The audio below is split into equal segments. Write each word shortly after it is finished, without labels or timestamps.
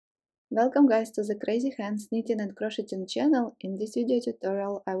Welcome guys to the Crazy Hands Knitting and Crocheting channel. In this video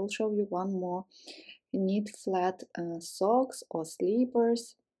tutorial I will show you one more knit flat socks or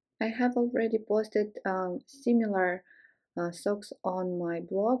slippers. I have already posted similar socks on my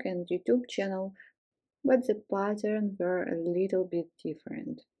blog and YouTube channel, but the pattern were a little bit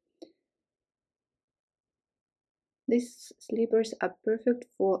different. These slippers are perfect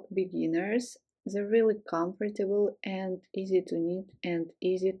for beginners. They're really comfortable and easy to knit and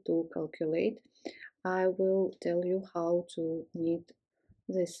easy to calculate. I will tell you how to knit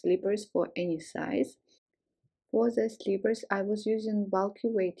the slippers for any size. For the slippers I was using bulky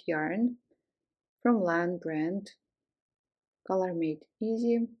weight yarn from Lion brand, Color Made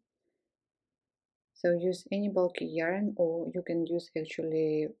Easy. So use any bulky yarn, or you can use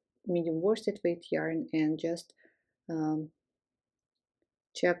actually medium worsted weight yarn and just um,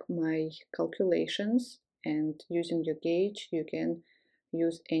 check my calculations, and using your gauge you can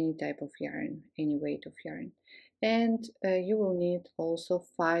use any type of yarn, any weight of yarn. And you will need also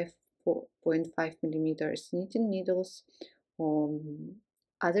 5.5 millimeters knitting needles or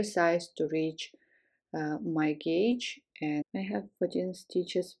other size to reach my gauge, and I have 14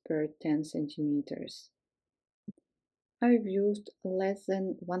 stitches per 10 centimeters. I've used less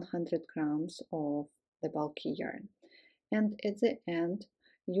than 100 grams of the bulky yarn, and at the end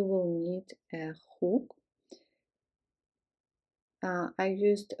you will need a hook. I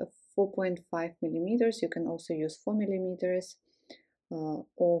used 4.5 millimeters. You can also use 4 millimeters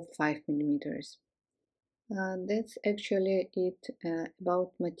or 5 millimeters. That's actually it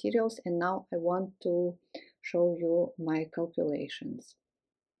about materials, and now I want to show you my calculations.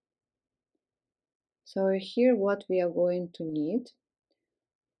 So here what we are going to need,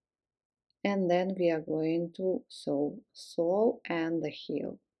 and then we are going to sew sole and the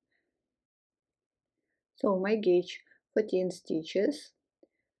heel. So my gauge 14 stitches,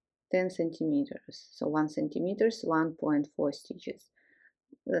 10 centimeters, so 1 centimeters, 1.4 stitches.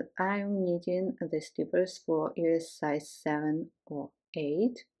 I'm knitting the slippers for US size 7 or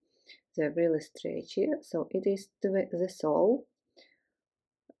 8. They're really stretchy, so it is the sole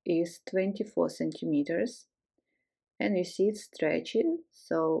is 24 centimeters, and you see it's stretchy,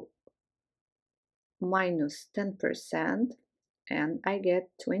 so minus 10%, and I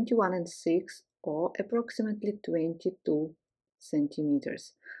get 21 and 6, or approximately 22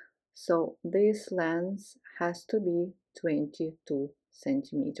 centimeters. So this length has to be 22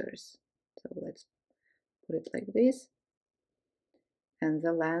 centimeters. So let's put it like this, and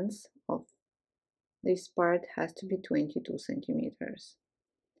the length of this part has to be 22 centimeters.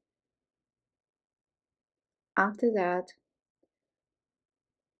 After that,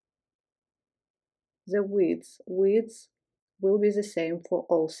 the width will be the same for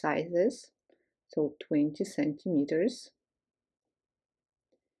all sizes, so 20 centimeters,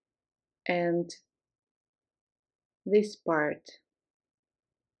 and this part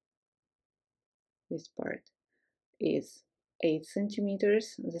is 8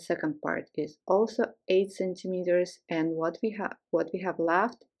 centimeters, the second part is also 8 centimeters, and what we have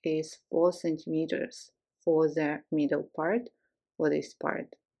left is 4 centimeters for the middle part, for this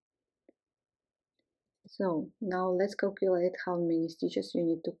part. So now let's calculate how many stitches you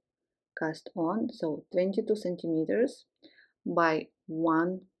need to cast on. So 22 centimeters by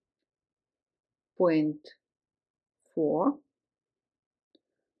 1.4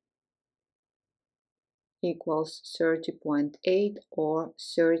 equals 30.8 or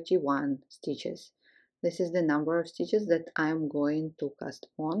 31 stitches. This is the number of stitches that I'm going to cast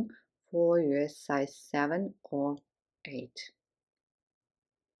on for US size 7 or 8.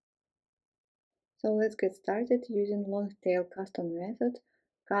 So let's get started using long tail cast on method.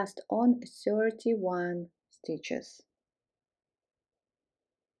 Cast on 31 stitches.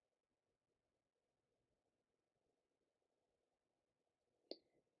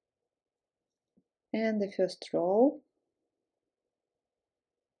 And the first row,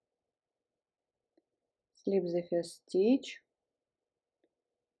 slip the first stitch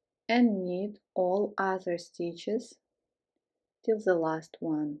and knit all other stitches till the last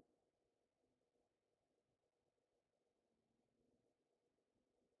one.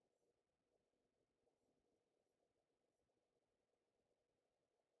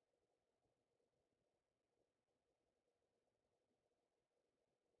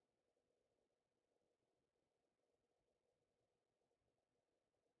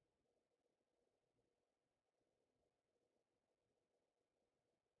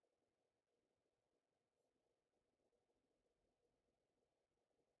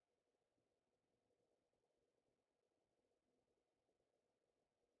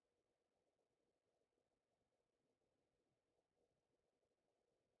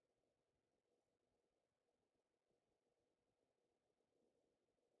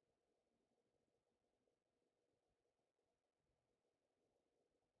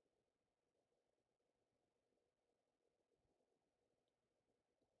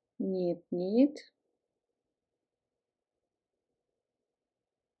 knit,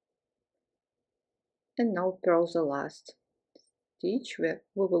 and now purl the last stitch. We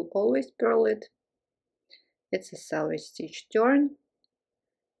will always purl it. It's a selvage stitch turn,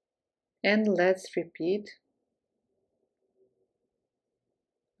 and let's repeat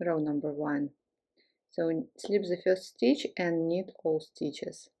row number 1. So slip the first stitch and knit all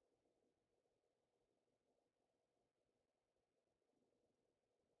stitches.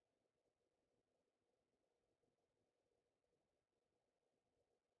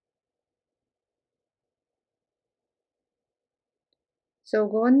 So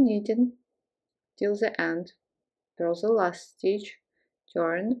go on knitting till the end, purl the last stitch,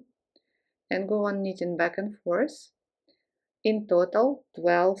 turn, and go on knitting back and forth. In total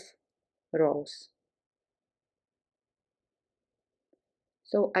 12 rows.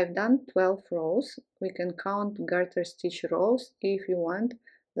 So I've done 12 rows. We can count garter stitch rows if you want.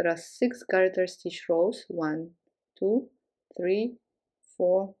 There are 6 garter stitch rows. 1, 2, 3,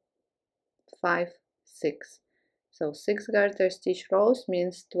 4, 5, 6. So 6 garter stitch rows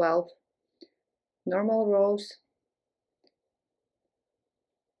means 12 normal rows.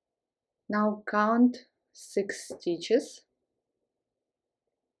 Now count 6 stitches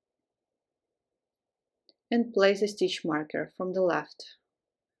and place a stitch marker from the left.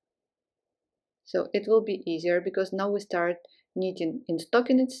 So it will be easier because now we start knitting in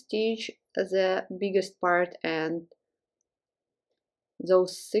stockinette stitch the biggest part, and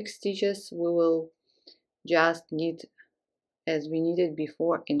those 6 stitches we will just knit as we knitted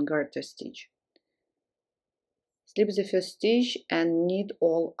before in garter stitch. Slip the first stitch and knit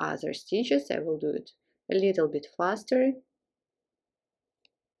all other stitches. I will do it a little bit faster.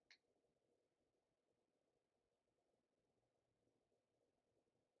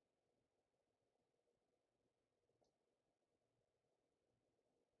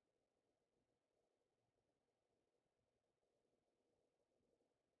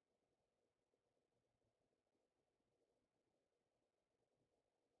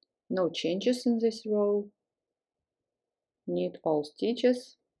 No changes in this row. Knit all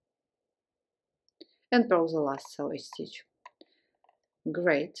stitches and purl the last selvage stitch.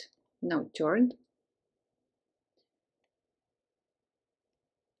 Great. Now turn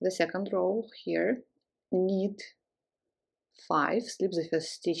the second row here, knit 5, slip the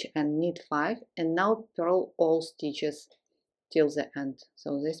first stitch and knit 5, and now purl all stitches till the end.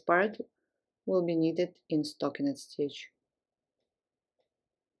 So this part will be knitted in stockinette stitch.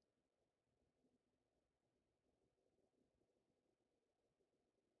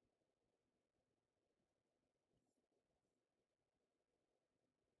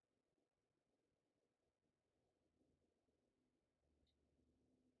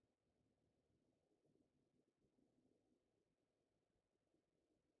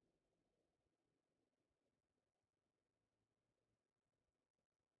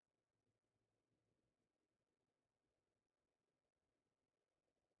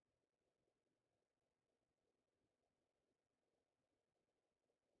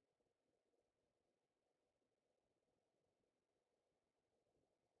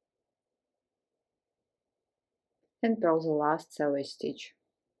 And purl the last selvage stitch.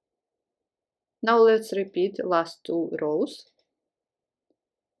 Now let's repeat last 2 rows.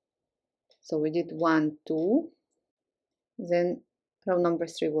 So we did 1, 2, then row number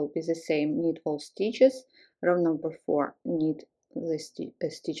 3 will be the same, knit all stitches. Row number 4, knit the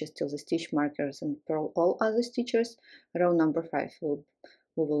stitches till the stitch markers and purl all other stitches. Row number 5 we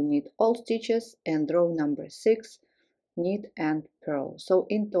will knit all stitches, and row number 6 knit and purl. So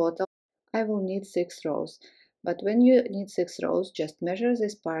in total I will knit 6 rows, but when you knit 6 rows, just measure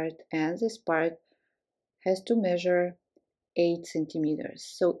this part, and this part has to measure 8 centimeters.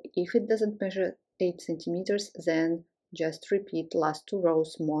 So if it doesn't measure 8 centimeters, then just repeat last 2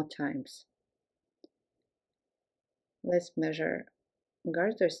 rows more times. Let's measure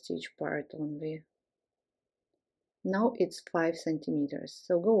garter stitch part only. Now it's 5 centimeters.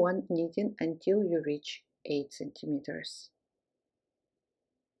 So go on knitting until you reach 8 centimeters.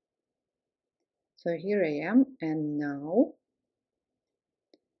 So here I am, and now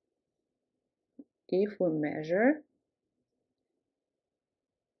if we measure,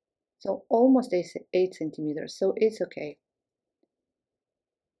 so almost 8 centimeters, so it's okay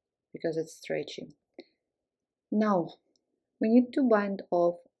because it's stretchy. Now we need to bind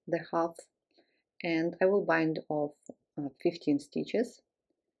off the half, and I will bind off 15 stitches.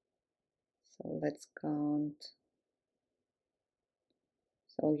 So let's count.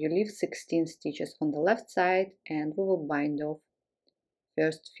 So you leave 16 stitches on the left side, and we will bind off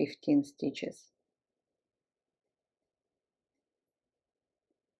first 15 stitches.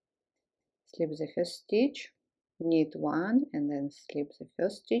 slip the first stitch, knit one, and then slip the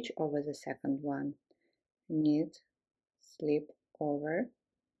first stitch over the second one, knit, slip over,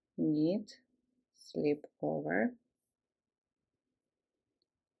 knit, slip over,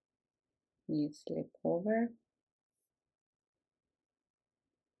 knit, slip over,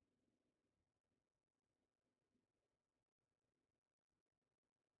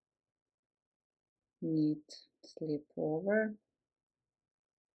 knit, slip over,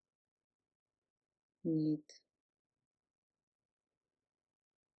 knit,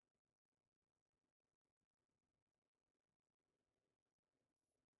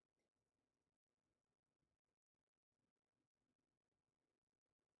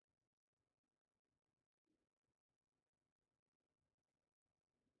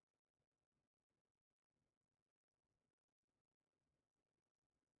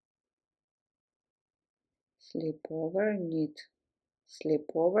 slip over, knit, slip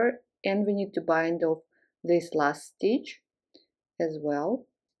over, and we need to bind off this last stitch as well.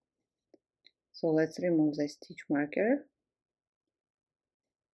 So let's remove the stitch marker,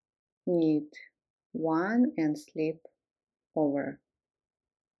 knit one and slip over.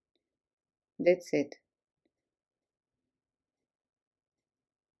 That's it.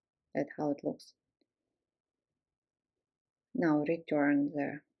 That's how it looks. Now return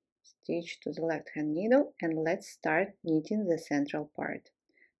the stitch to the left hand needle and let's start knitting the central part.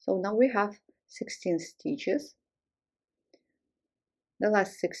 So now we have 16 stitches. The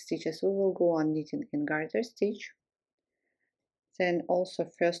last 6 stitches we will go on knitting in garter stitch. Then also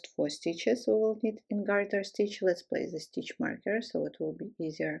first 4 stitches we will knit in garter stitch. Let's place the stitch marker so it will be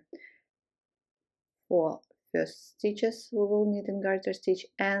easier. For first stitches we will knit in garter stitch,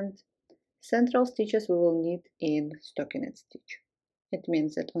 and central stitches we will knit in stockinette stitch. It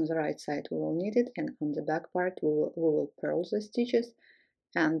means that on the right side we will knit it, and on the back part we will purl the stitches,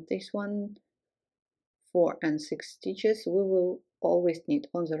 and this one 4 and 6 stitches we will always knit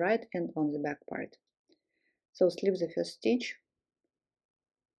on the right and on the back part. So slip the first stitch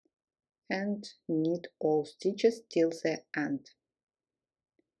and knit all stitches till the end,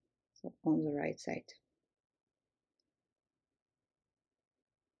 so on the right side.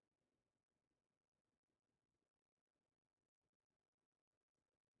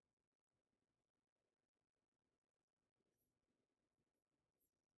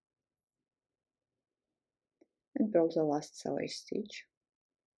 And purl the last selvage stitch,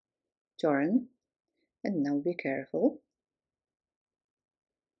 turn, and now be careful.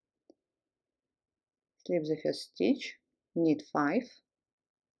 Slip the first stitch, knit 5,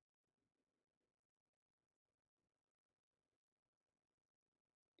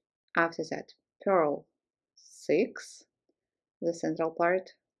 after that purl 6, the central part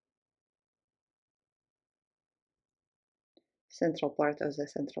of the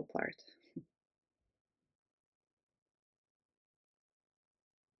central part,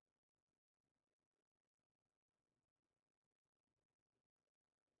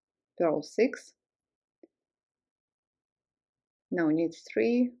 purl 6, now knit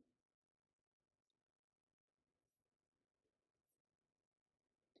 3,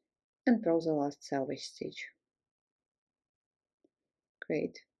 and purl the last selvage stitch.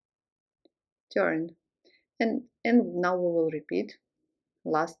 Great. Turn, and now we will repeat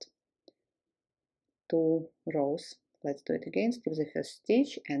last 2 rows. Let's do it again. Skip the first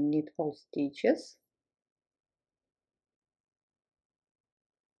stitch and knit all stitches,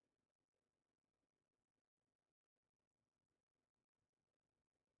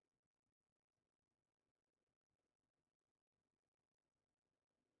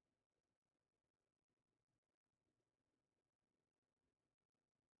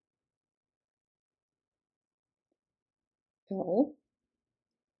 purl,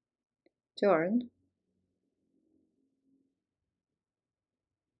 turn,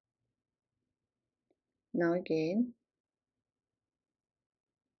 now again,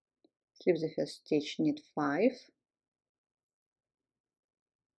 slip the first stitch, knit 5,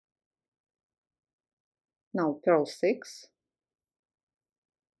 now purl 6,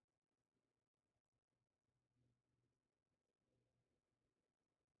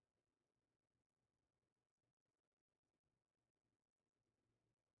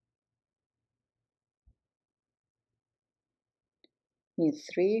 knit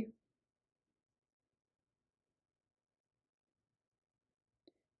 3,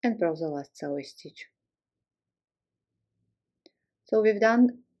 and purl the last selvage stitch. So we've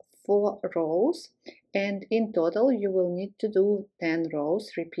done 4 rows, and in total you will need to do 10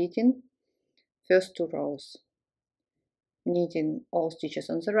 rows, repeating first 2 rows, knitting all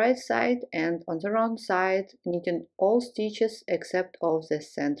stitches on the right side, and on the wrong side knitting all stitches except of the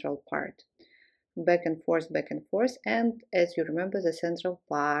central part. back and forth, and as you remember, the central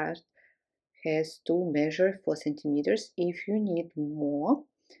part has to measure 4 centimeters. If you need more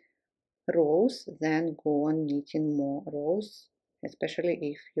rows, then go on knitting more rows, especially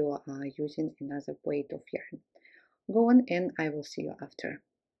if you are using another weight of yarn. Go on, and I will see you after.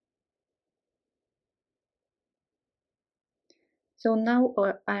 So now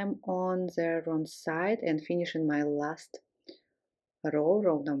I'm on the wrong side and finishing my last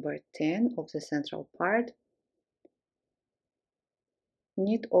row number 10 of the central part.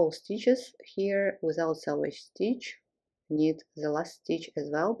 Knit all stitches here without selvage stitch. Knit the last stitch as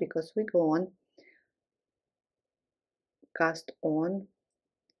well, because we go on cast on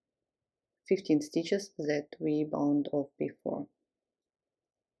 15 stitches that we bound off before.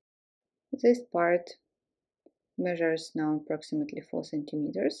 This part measures now approximately 4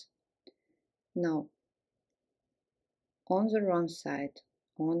 centimeters. Now on the wrong side,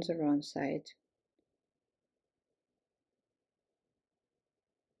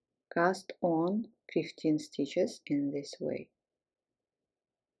 cast on 15 stitches in this way.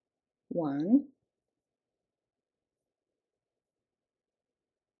 1,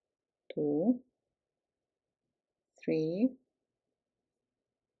 2, 3,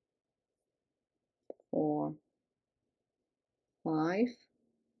 4, 5,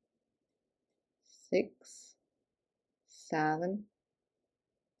 6, 7,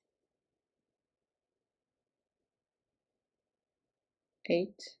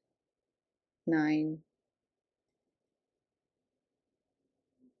 8, 9,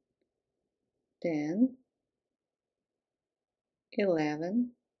 10,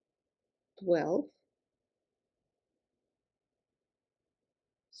 11, 12,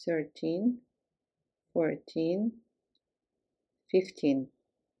 13, 14, 15.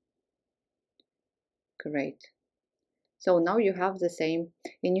 Great. So now you have the same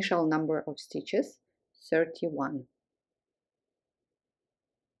initial number of stitches, 31.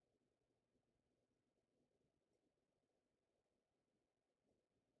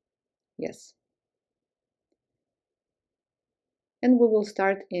 Yes. And we will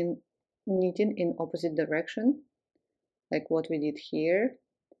start in knitting in opposite direction, like what we did here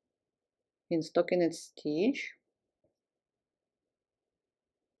in stockinette stitch.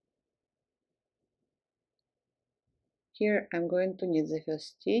 Here I'm going to knit the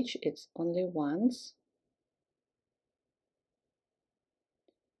first stitch, it's only once.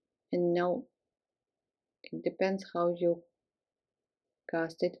 And now it depends how you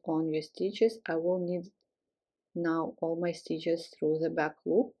cast it on your stitches. I will knit now all my stitches through the back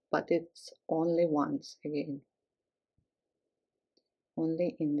loop, but it's only once again,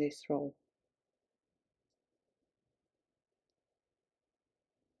 only in this row.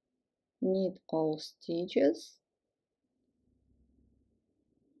 Knit all stitches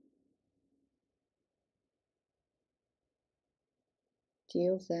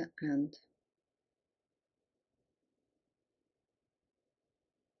till the end.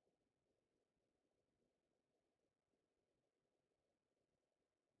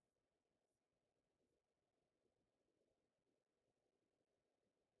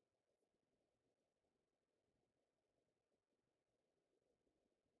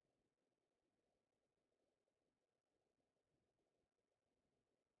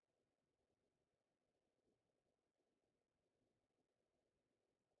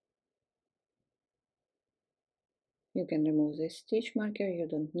 You can remove this stitch marker, you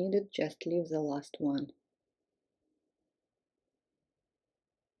don't need it, just leave the last one.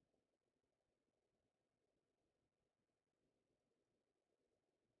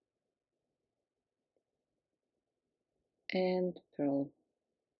 And purl.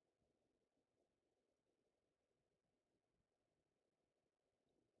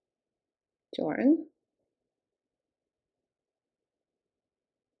 Turn.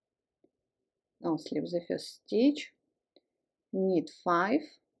 Now slip the first stitch, knit 5,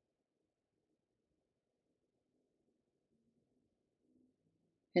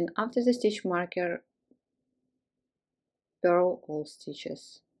 and after the stitch marker, purl all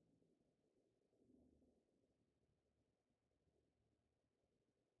stitches.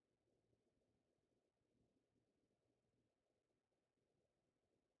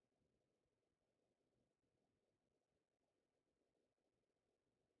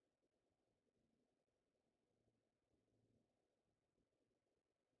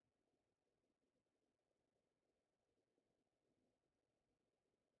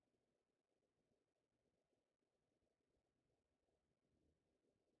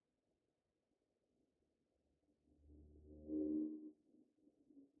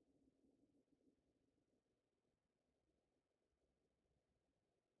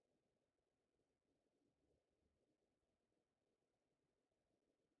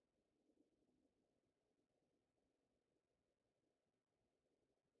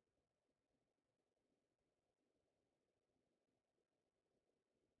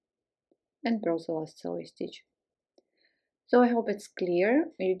 and purl the last selvage stitch. So I hope it's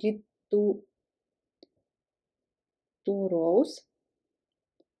clear. You did two rows,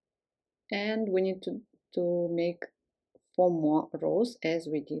 and we need to make 4 more rows as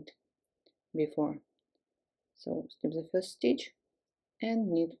we did before. So skip the first stitch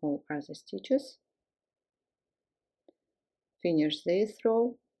and knit all other stitches. Finish this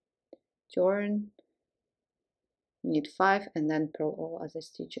row, turn, knit 5, and then purl all other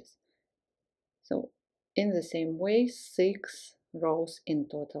stitches. So in the same way, 6 rows in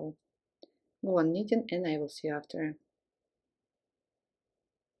total. Go on knitting and I will see you after.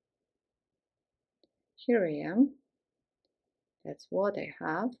 Here I am. That's what I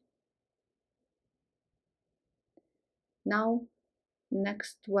have. Now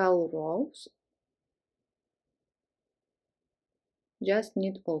next 12 rows, just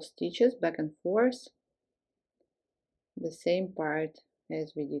knit all stitches back and forth, the same part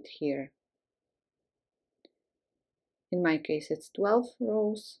as we did here. In my case it's 12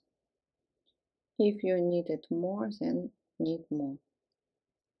 rows. If you knitted more, then knit more.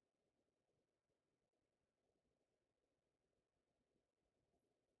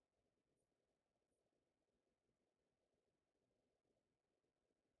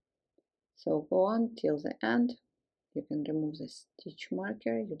 So go on till the end. You can remove the stitch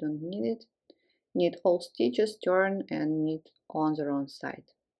marker, you don't need it. Knit all stitches, turn and knit on the wrong side.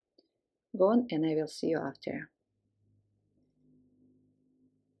 Go on and I will see you after.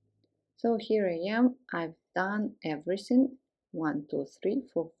 So here I am. I've done everything. 1, 2, 3,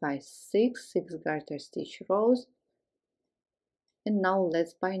 4, 5, 6 garter stitch rows. And now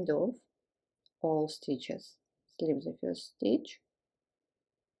let's bind off all stitches. Slip the first stitch,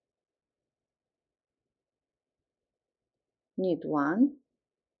 knit 1,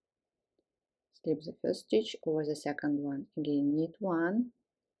 slip the first stitch over the second one, again knit 1,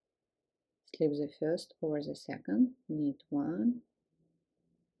 slip the first over the second, knit 1,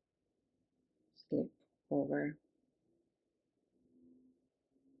 slip over,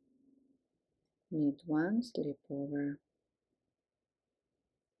 knit 1, slip over.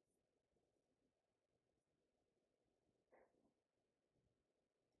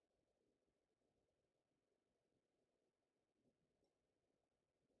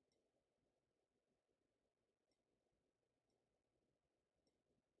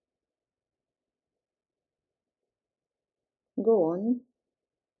 Go on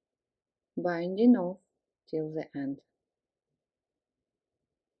binding off till the end.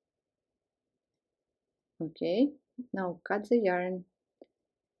 Okay, now cut the yarn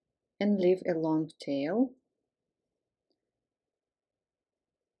and leave a long tail,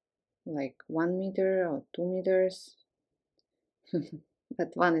 like 1 meter or 2 meters,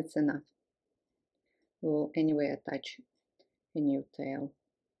 but 1 is enough. We'll anyway attach a new tail.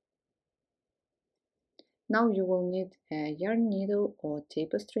 Now you will need a yarn needle or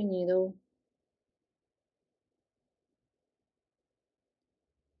tapestry needle.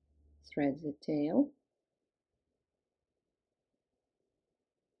 Thread the tail.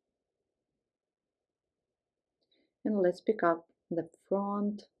 And let's pick up the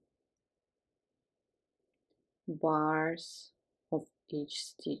front bars of each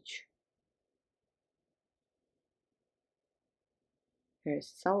stitch.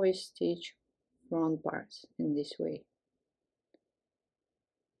 There's selvage stitch, front bars in this way.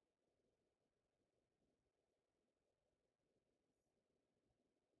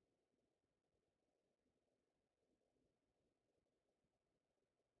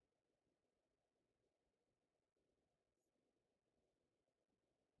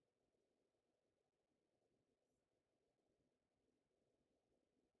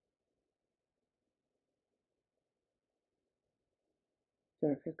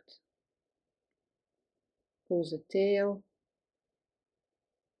 Perfect. Pull the tail.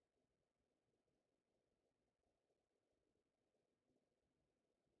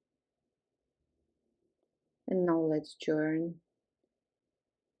 And now let's join.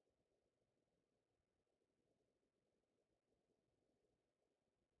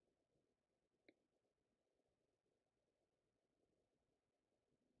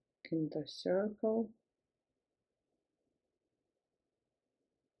 In the circle.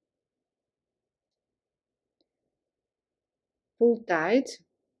 Pull tight.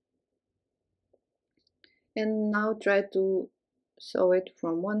 And now try to sew it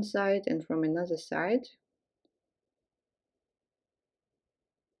from one side and from another side.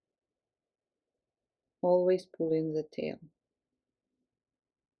 Always pull in the tail.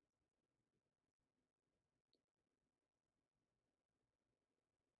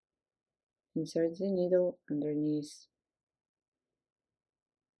 Insert the needle underneath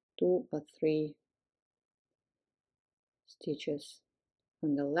 2 or 3 stitches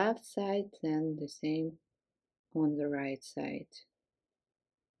on the left side, then the same on the right side.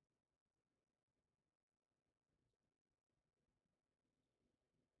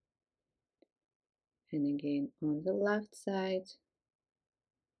 And again on the left side.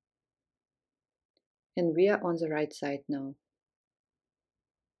 And we are on the right side now.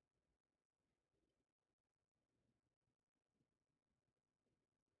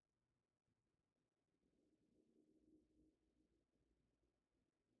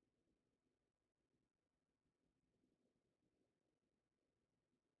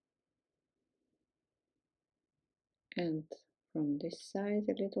 And from this side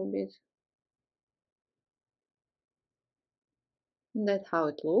a little bit. And that's how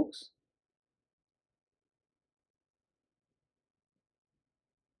it looks.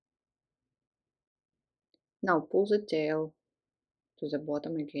 Now pull the tail to the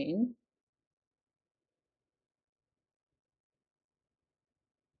bottom again.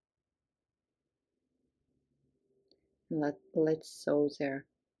 And let's sew there.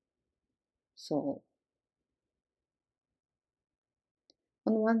 So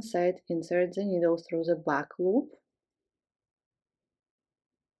on one side, insert the needle through the back loop.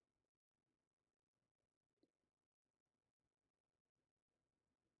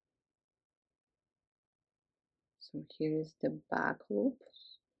 So here is the back loop.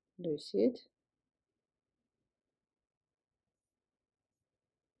 Do you see it?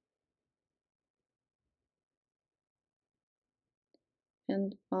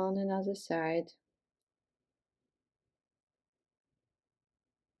 And on another side.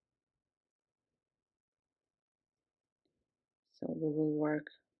 So we will work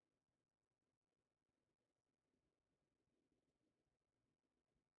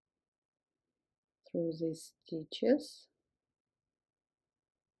through these stitches.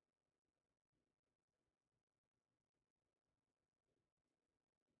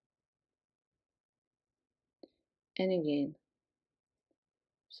 And again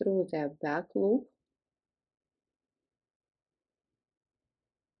through the back loop.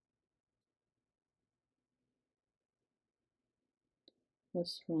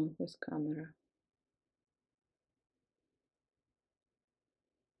 What's wrong with camera?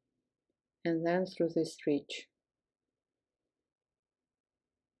 And then through this stitch.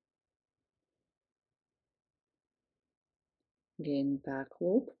 Again back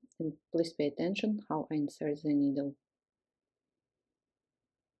loop, and please pay attention how I insert the needle.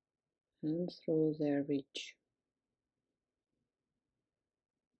 And through the ridge.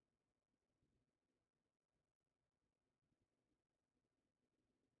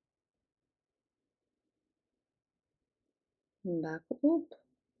 Back loop.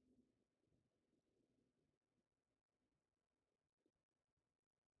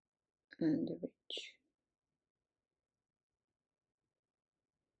 And the ridge.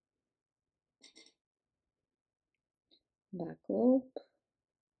 Back loop.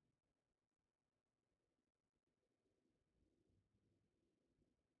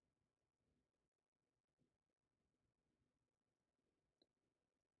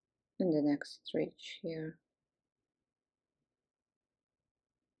 And the next stitch here.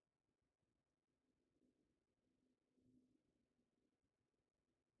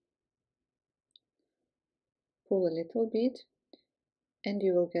 Pull a little bit and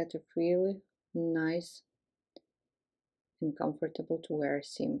you will get a really nice and comfortable to wear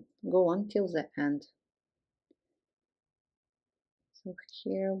seam. Go on till the end. So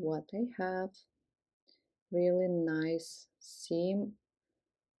here what I have, really nice seam,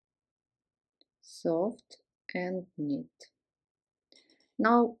 soft and neat.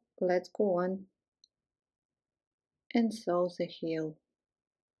 Now let's go on and sew the heel.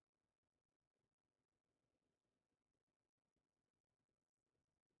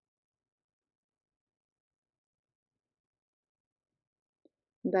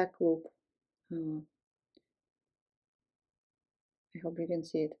 Back loop. I hope you can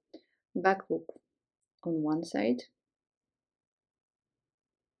see it. Back loop on one side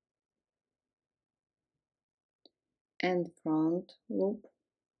and front loop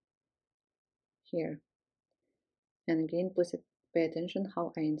here. And again, please pay attention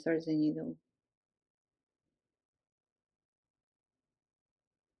how I insert the needle.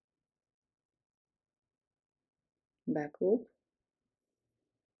 Back loop,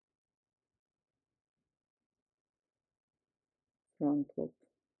 front loop.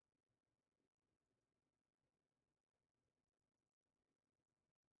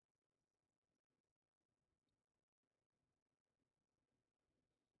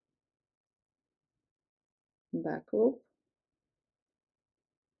 Back loop,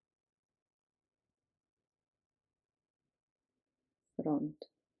 front,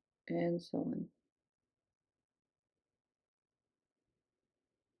 and so on.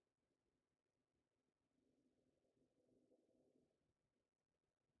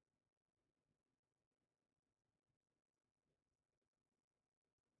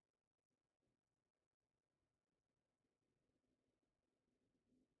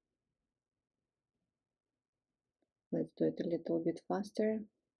 Let's do it a little bit faster.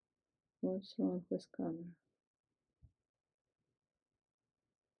 What's wrong with camera?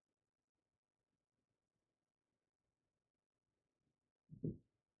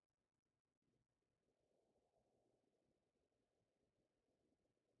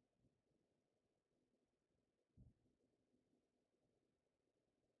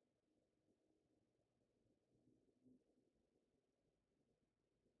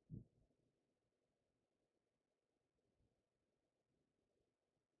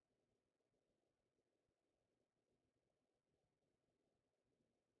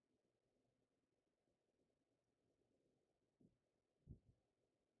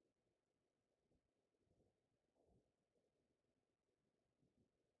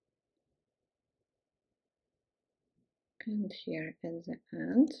 And here at the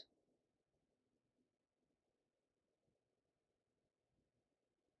end.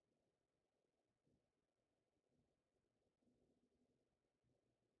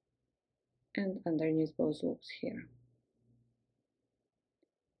 And underneath both loops here.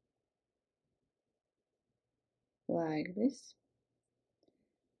 Like this.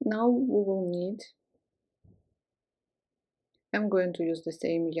 Now we will need, I'm going to use the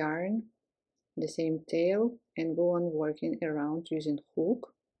same yarn, the same tail, and go on working around using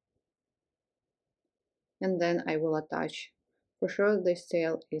hook. And then I will attach, for sure this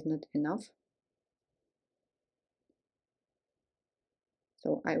tail is not enough,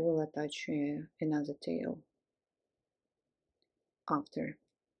 so I will attach another tail after.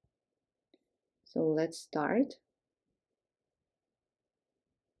 So let's start.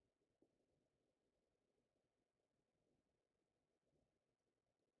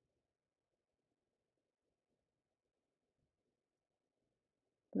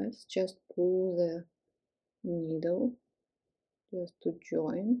 Let's just pull the needle just to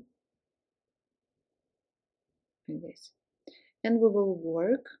join like this. And we will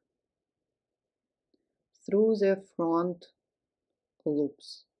work through the front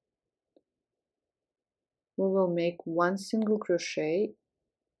loops. We will make one single crochet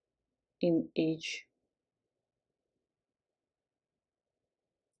in each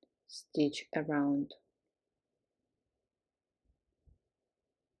stitch around.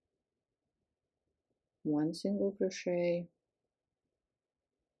 One single crochet,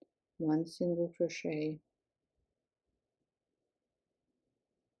 one single crochet,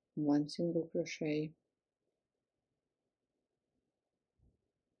 one single crochet,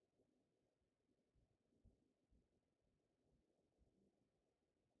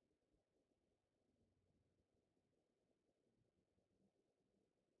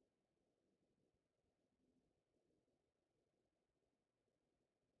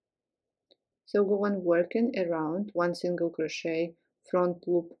 so go on working around one single crochet front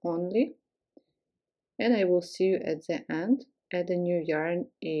loop only, and I will see you at the end. Add a new yarn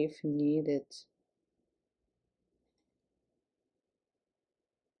if needed.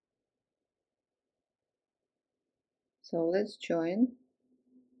 So let's join.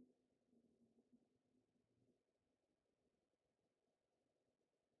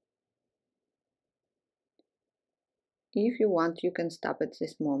 If you want, you can stop at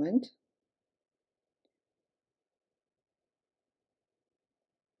this moment.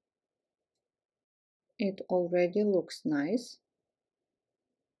 It already looks nice,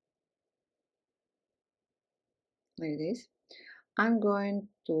 like this. I'm going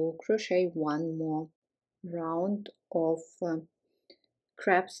to crochet one more round of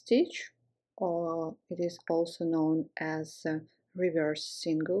crab stitch, or it is also known as reverse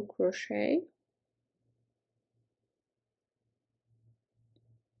single crochet.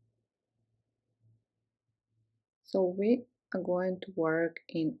 So we are going to work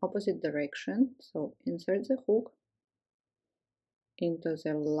in opposite direction. So insert the hook into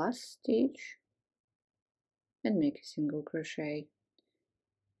the last stitch and make a single crochet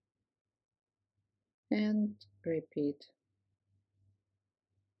and repeat.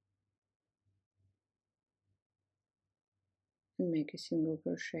 And make a single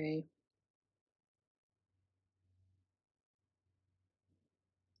crochet.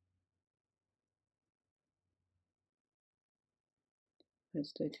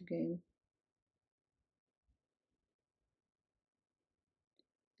 Let's do it again.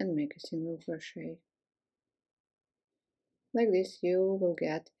 And make a single crochet. Like this you will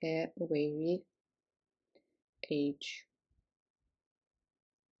get a wavy edge.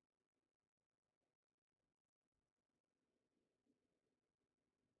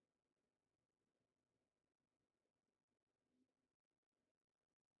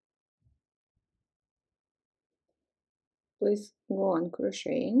 Please go on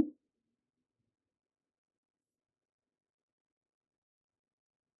crocheting.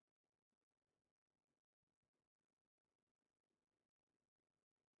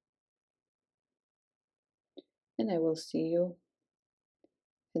 And I will see you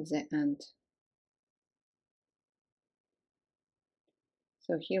at the end.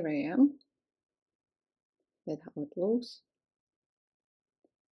 So here I am. That's how it looks.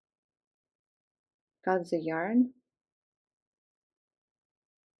 Cut the yarn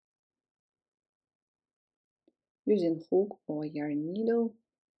using hook or yarn needle.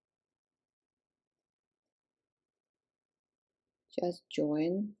 Just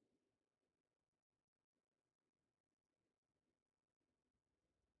join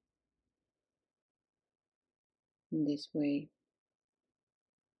in this way.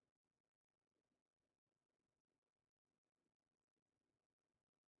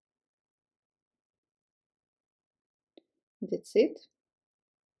 That's it.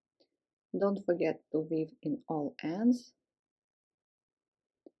 Don't forget to weave in all ends,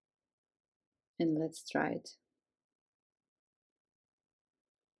 and let's try it.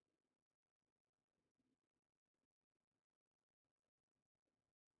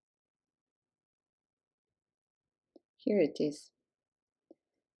 Here it is.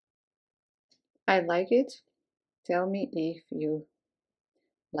 I like it. Tell me if you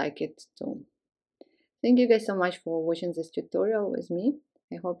like it too. Thank you guys so much for watching this tutorial with me.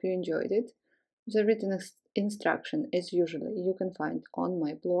 I hope you enjoyed it. The written instruction, as usual, you can find on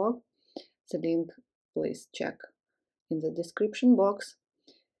my blog. The link, please check in the description box.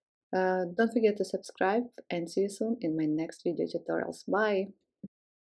 Don't forget to subscribe and see you soon in my next video tutorials. Bye!